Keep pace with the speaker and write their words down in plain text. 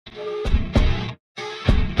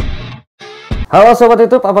Halo Sobat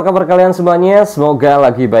YouTube, apa kabar kalian semuanya? Semoga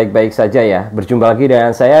lagi baik-baik saja ya. Berjumpa lagi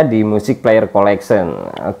dengan saya di Music Player Collection.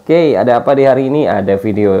 Oke, ada apa di hari ini? Ada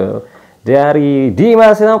video dari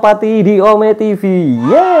Dimas Senopati di Ome TV.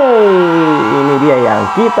 Yeay! Ini dia yang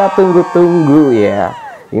kita tunggu-tunggu ya.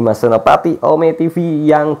 Dimas Senopati Ome TV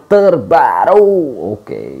yang terbaru.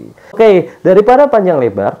 Oke, daripada panjang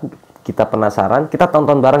lebar, kita penasaran, kita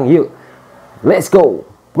tonton bareng yuk. Let's go.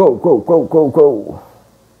 Go.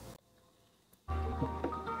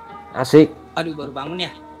 Asik. Aduh, baru bangun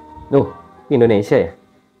ya? Indonesia ya?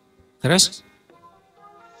 Terus?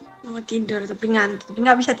 Mau tidur tapi ngantuk, tapi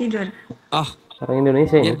nggak bisa tidur. Oh, orang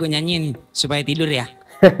Indonesia ya? biar gue nyanyiin supaya tidur ya?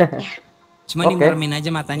 Cuma dimeremin aja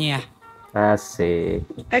matanya ya? Asik.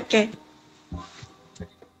 Oke.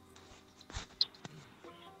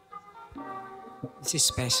 This is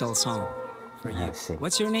special song for you. Asik.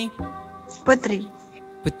 What's your name? Putri.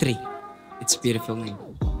 Putri. It's a beautiful name.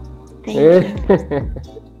 Thank you.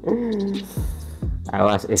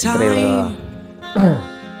 Awas istri lo.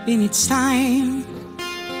 And it's time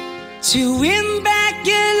to win back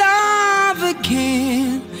your love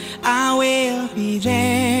again. I will be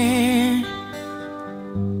there.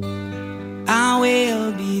 I will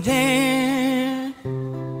be there.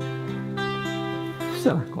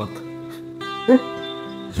 Salah kota.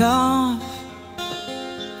 Love,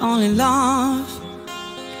 only love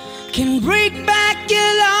can bring back your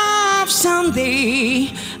love someday.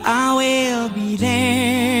 I will be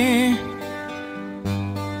there.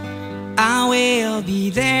 I will be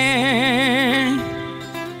there.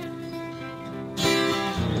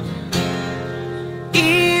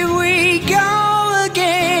 Here we go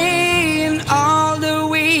again, all the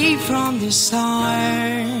way from the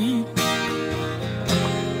start.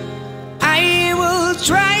 I will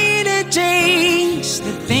try to change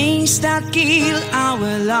the things that kill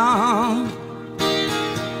our love.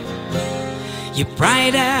 Your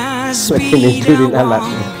pride has been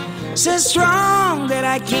so strong that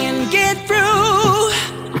I can't get through.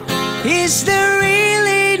 Is there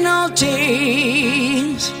really no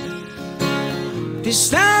change? To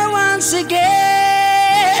start once again,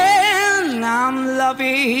 I'm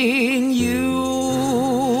loving you.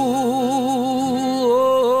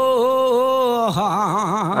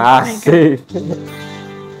 Asik.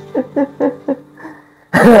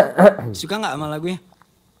 Suka nggak sama lagunya?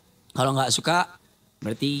 Kalau nggak suka,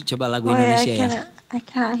 berarti coba lagu Oh Indonesia ya, I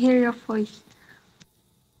can't hear your voice.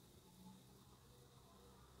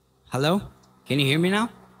 Halo, can you hear me now?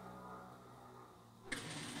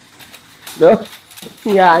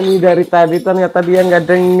 Nyanyi dari tadi ternyata dia nggak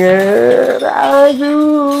denger.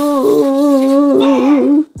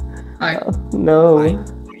 Aduh. Hi. No. Hi.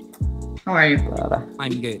 How are you? Parah.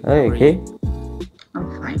 I'm good. Oke. I'm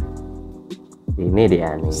fine. Ini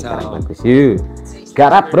dia nih. So- Sekarang bagus yuk.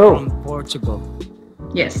 Garap bro. From Portugal.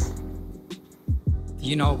 Yes. Do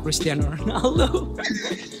you know Cristiano Ronaldo?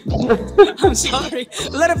 I'm sorry.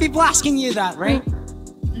 A lot of people asking you that, right?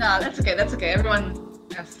 No, that's okay. That's okay. Everyone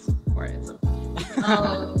asks for it. So.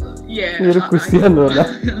 Yeah. Mirip Cristiano lah.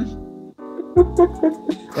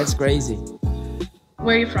 That's crazy.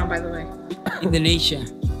 Where are you from, by the way? Indonesia.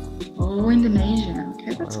 Oh, Indonesia.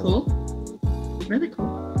 Okay, that's cool. Really cool.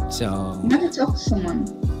 So, Never talked to someone.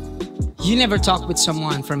 you never talked with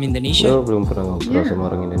someone from Indonesia? Lo belum pernah ngobrol Yeah. sama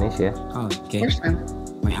orang Indonesia. Oh, okay. First time.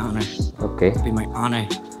 My honor. Oke. Be my honor.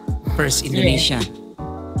 First Indonesian.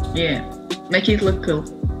 Yeah. Make it look cool.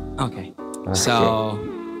 Okay. Okay. So,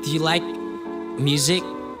 do you like music?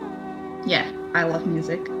 Yeah, I love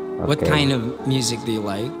music. What Oke. kind of music do you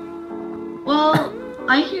like? Well,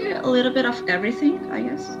 I hear a little bit of everything, I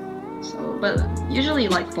guess. So, but usually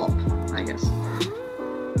like pop, I guess.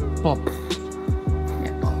 Pop.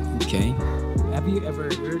 Yeah, pop. Okay. Have you ever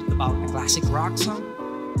heard about a classic rock song?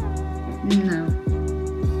 No.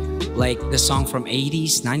 Like the song from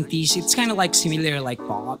 80s, 90s? It's kind of like similar like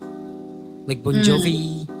pop. Like Bon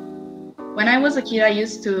Jovi. When I was a kid, I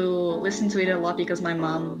used to listen to it a lot because my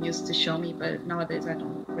mom used to show me, but nowadays I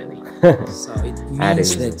don't really. So it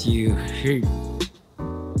means that you heard.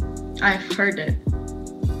 I've heard it.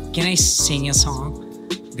 Can I sing a song?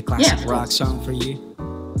 The classic Yeah, of rock course. song for you?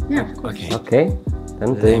 Yeah, of course. Okay. Oke. Let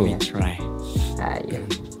me Tentunya. try. Ayo.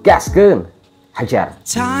 Gaskeun. Hajar.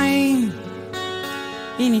 Time,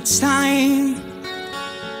 and it's time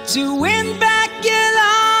to win back your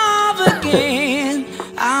love again.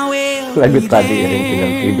 I will Lagu be tadi yang tinggal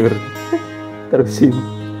there. tidur. Terusin.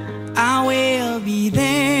 I will be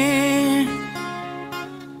there.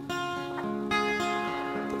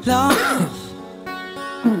 Love,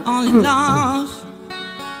 only love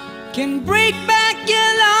can bring back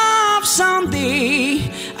your love someday.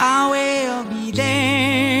 I will be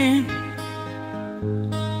there.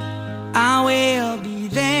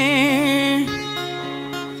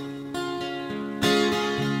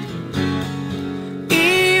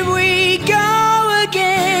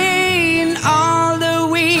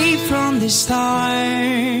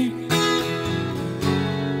 start.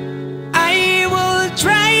 I will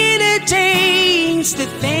try to change the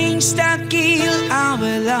things that kill our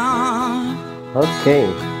love. Oke.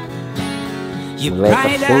 Your Mulai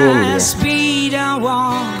pride tersinggung dia. has been a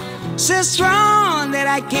wall so strong that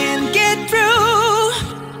I can't get through.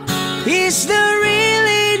 Is there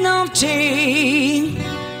really nothing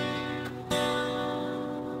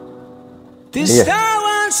to Iya. start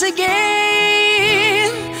once again?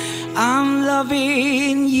 I'm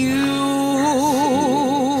loving you.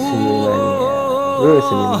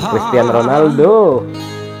 Senyuman Cristiano Ronaldo.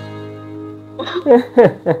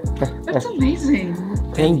 That's amazing.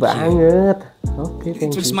 Keren banget. Oke,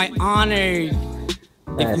 thank It was you. my honor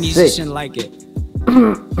if Asik. musician like it.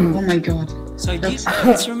 Oh my god. So do you play an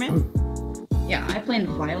instrument? Yeah, I play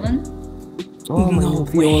the violin. Oh, No main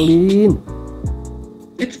violin.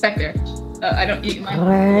 It's back there. I don't. I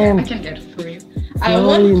Keren. can get it for you. I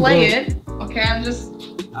won't Violin, play bro. it. Okay, I'm just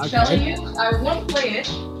telling you. I won't play it.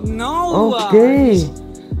 No. Oke.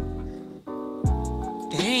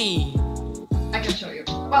 Dang. I can show you.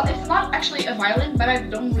 Well, it's not actually a violin, but I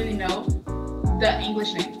don't really know the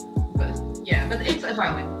English name. But yeah, but it's a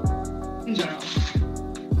violin in general.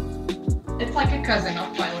 It's like a cousin of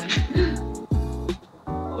violin.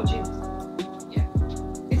 Oh jeez. Yeah,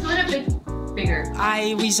 it's a little bit bigger.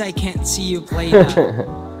 I wish I can't see you play that.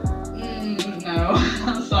 No,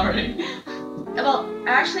 I'm sorry. Well,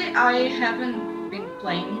 actually, I haven't been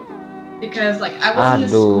playing because like I was in the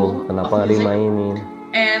school Aduh, kenapa of nggak music, dimainin?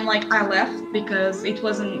 and like I left because it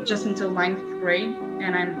wasn't just until 9th grade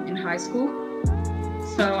and I'm in high school.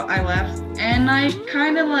 So I left and I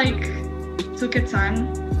kind of like took a time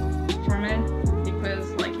from it because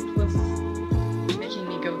like it was making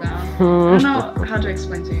me go down. I don't know how to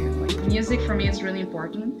explain to you. Like music for me is really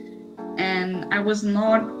important, and I was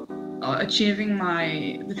not achieving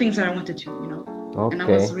the things that I wanted to, you know. And I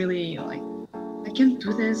Oke. was really like, I can't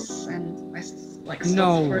do this, and I like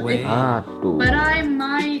No stopped for way. it. Aduh. But I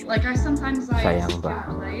might like sometimes Sayang still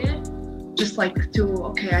banget. play it, just like to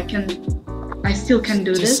okay, I still can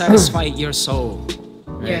do To this. satisfy your soul.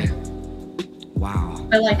 Yeah. Wow.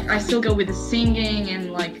 But like I still go with the singing and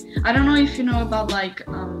like I don't know if you know about like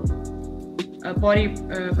body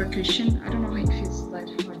percussion. I don't know if it's that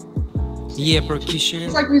hard. Yeah, percussion.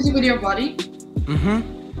 It's like music with your body.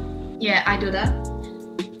 Mm-hmm. Yeah, I do that,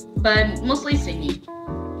 but mostly singing.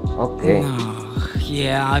 Oke. Oh,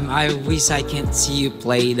 yeah, I wish I can't see you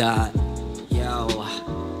play that. Yo.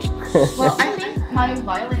 Well, I think my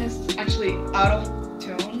violin is actually out of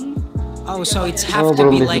tune. Oh, so it's Oh, have to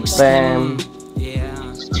belum be like di-stem. Yeah.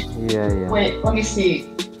 Iya, iya. Wait, let me see.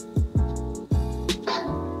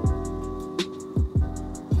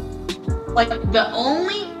 Like the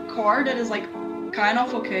only chord that is like kind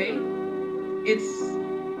of okay, it's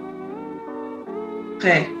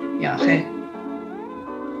okay. Yeah, okay.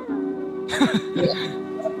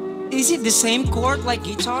 Is it the same chord like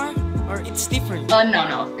guitar, or it's different? No,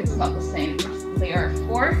 it's not the same. They are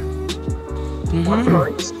four Mhm.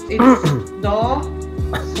 chords. It's do,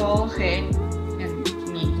 sol, re, and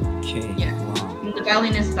mi. Okay. Yeah. Wow. And the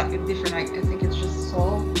violin is like different. I think it's just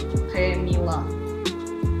sol, re, mi, la.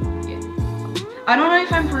 Yeah. I don't know if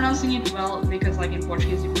I'm pronouncing it well because like in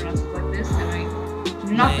Portuguese you pronounce it like this, and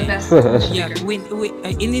I'm not the best Yeah, speaker.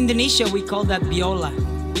 in Indonesia we call that viola.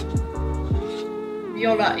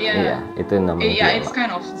 Viola, Iya, yeah. itu namanya Yeah, it's biola.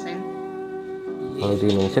 kind of the same. Kalau di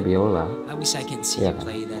Indonesia biola. I wish I can see Yeah. you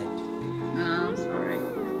play that. I'm sorry.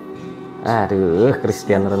 Aduh,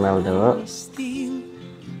 Cristiano Ronaldo. Still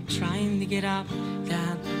trying to get up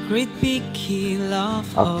that great big hill of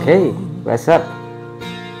Oke, hope what's up?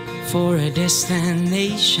 for a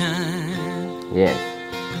destination. Yes.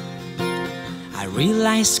 I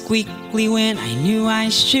realized quickly when I knew I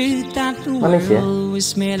should that the Manis ya? world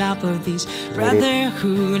was made up of this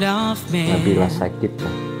brotherhood of Nabila men. sakit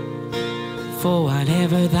lah. For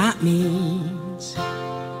whatever that means.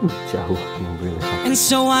 Jauh Nabila sakit. And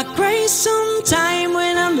so I cry sometime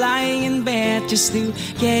when I'm lying in bed just to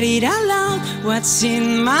get it all out what's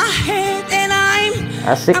in my head. And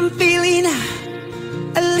Asik. I'm feeling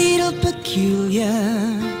a little peculiar.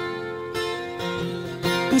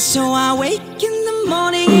 And so I wake in the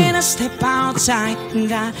morning and I step outside and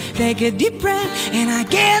I take a deep breath and I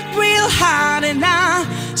get real hard and I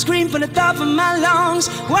scream from the top of my lungs,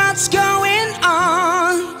 what's going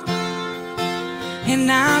on? And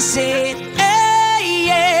I said, hey,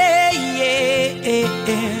 yeah, yeah, yeah,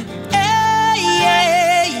 hey,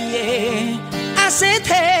 yeah, yeah. I said,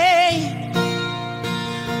 hey,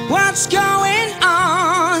 what's going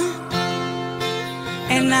on?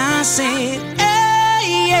 And I said,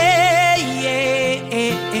 hey, yeah, yeah,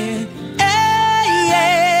 yeah,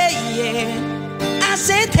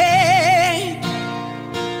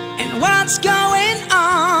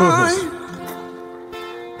 on.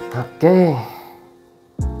 Oke.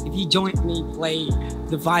 If you join me, play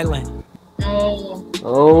the violin. Oh,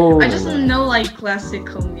 Oh. I just know like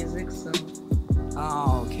classical music, so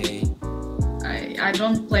Oh, okay. I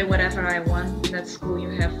don't play whatever I want. In that school, you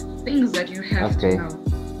have things that you have Okay. to know.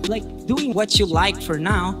 Like doing what you like for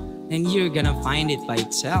now, and you're gonna find it by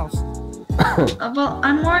itself. Well,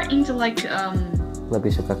 I'm more into like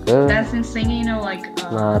Lebih suka ke dancing, singing, you know, like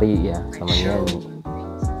nari ya, like sama shows nyanyi. and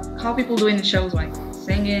things. How people do in shows, like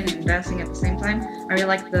singing and dancing at the same time. I really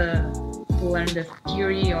like to learn the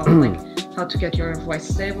theory of like how to get your voice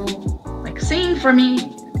stable. Like singing for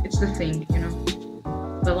me, it's the thing, you know.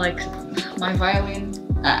 But like my violin,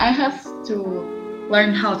 I have to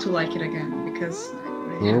learn how to like it again because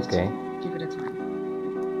I really have Okay. to give it a time.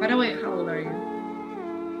 By the way, how old are you?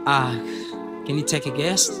 Can you take a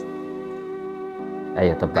guess?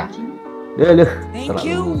 Ayo tebak. 19? Aduh, Thank terlalu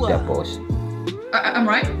you. muda, Bos. I'm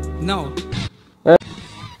right? No.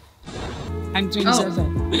 I'm 27.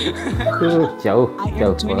 Jauh, I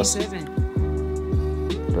jauh, am Bos. 27.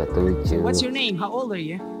 27. What's your name? How old are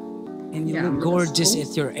you? And you Yeah, look I'm gorgeous old.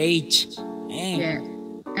 at your age. Dang. Yeah.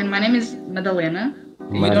 And my name is Madalena.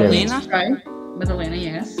 Madalena? Right? Madalena,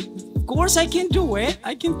 yes. Of course I can do it.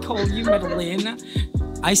 I can call you Madalena.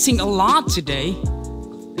 I sing a lot today.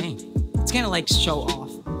 Dang. It's kind of like show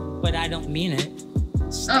off, but I don't mean it.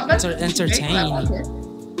 It's Oh, that's entertaining. great. I like it.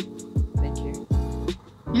 Thank you.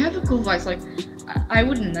 You have a cool voice. Like, I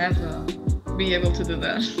would never be able to do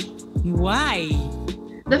that. Why?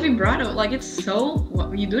 The vibrato, like, it's so.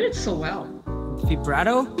 You do it so well.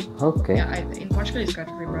 Vibrato? Oke. Yeah, in Portugal it's got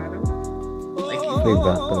vibrato. Like,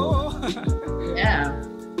 Vibrato. yeah.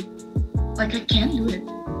 Like, I can't do it.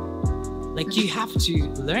 Like you have to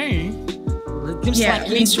learn. It seems Yeah, like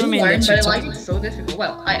we an do instrument learn, that but you like talk. it's so difficult.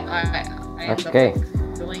 Well, I end up Okay. like,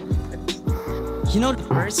 doing it. You know, the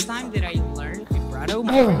first time that I learned vibrato,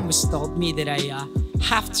 my friend was told me that I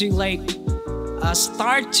have to like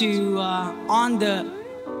start to on the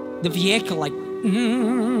vehicle like.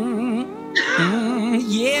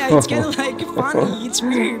 Yeah, it's kind of like funny. It's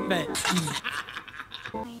weird, but.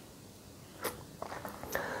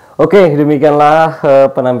 Oke, demikianlah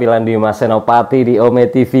penampilan Dimas Senopati di Ome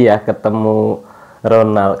TV ya, ketemu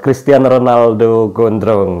Cristiano Ronaldo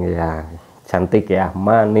gondrong ya, cantik ya,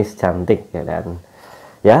 manis cantik ya, dan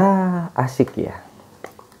ya asik ya,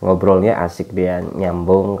 ngobrolnya asik, dia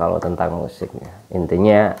nyambung kalau tentang musiknya.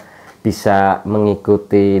 Intinya bisa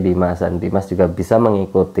mengikuti Dimas, dan Dimas juga bisa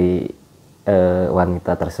mengikuti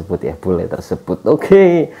wanita tersebut ya, bule tersebut.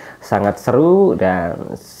 Oke, sangat seru dan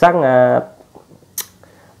sangat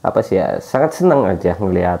apa sih ya, sangat senang aja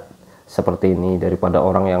ngelihat seperti ini daripada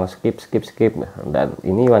orang yang skip. Dan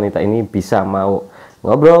ini wanita ini bisa mau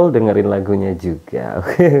ngobrol, dengerin lagunya juga.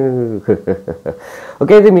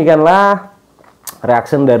 Oke, demikianlah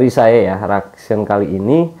reaction dari saya ya, reaction kali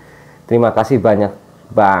ini. Terima kasih banyak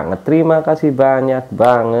banget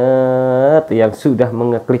yang sudah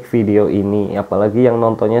mengeklik video ini, apalagi yang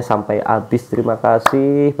nontonnya sampai habis. Terima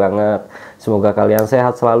kasih banget. Semoga kalian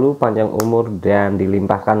sehat selalu, panjang umur, dan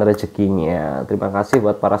dilimpahkan rezekinya. Terima kasih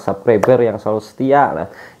buat para subscriber yang selalu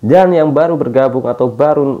setia, dan yang baru bergabung atau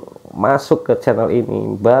baru masuk ke channel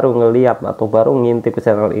ini, baru ngeliat atau baru ngintip ke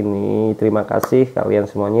channel ini. Terima kasih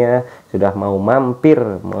kalian semuanya sudah mau mampir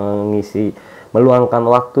meluangkan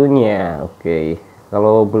waktunya. Oke.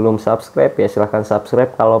 Kalau belum subscribe ya silahkan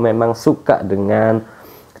subscribe kalau memang suka dengan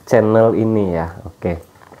channel ini ya. Oke.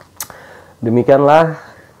 Demikianlah.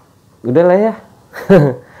 Udahlah ya.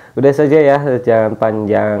 Udah saja ya, jangan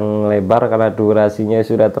panjang lebar karena durasinya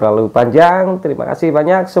sudah terlalu panjang. Terima kasih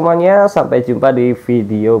banyak semuanya. Sampai jumpa di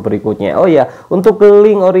video berikutnya. Oh ya, untuk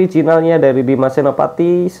link originalnya dari Dimas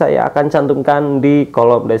Senopati saya akan cantumkan di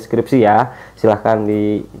kolom deskripsi ya. Silahkan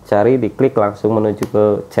dicari, diklik langsung menuju ke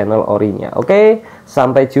channel orinya. Oke,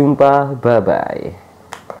 sampai jumpa. Bye-bye.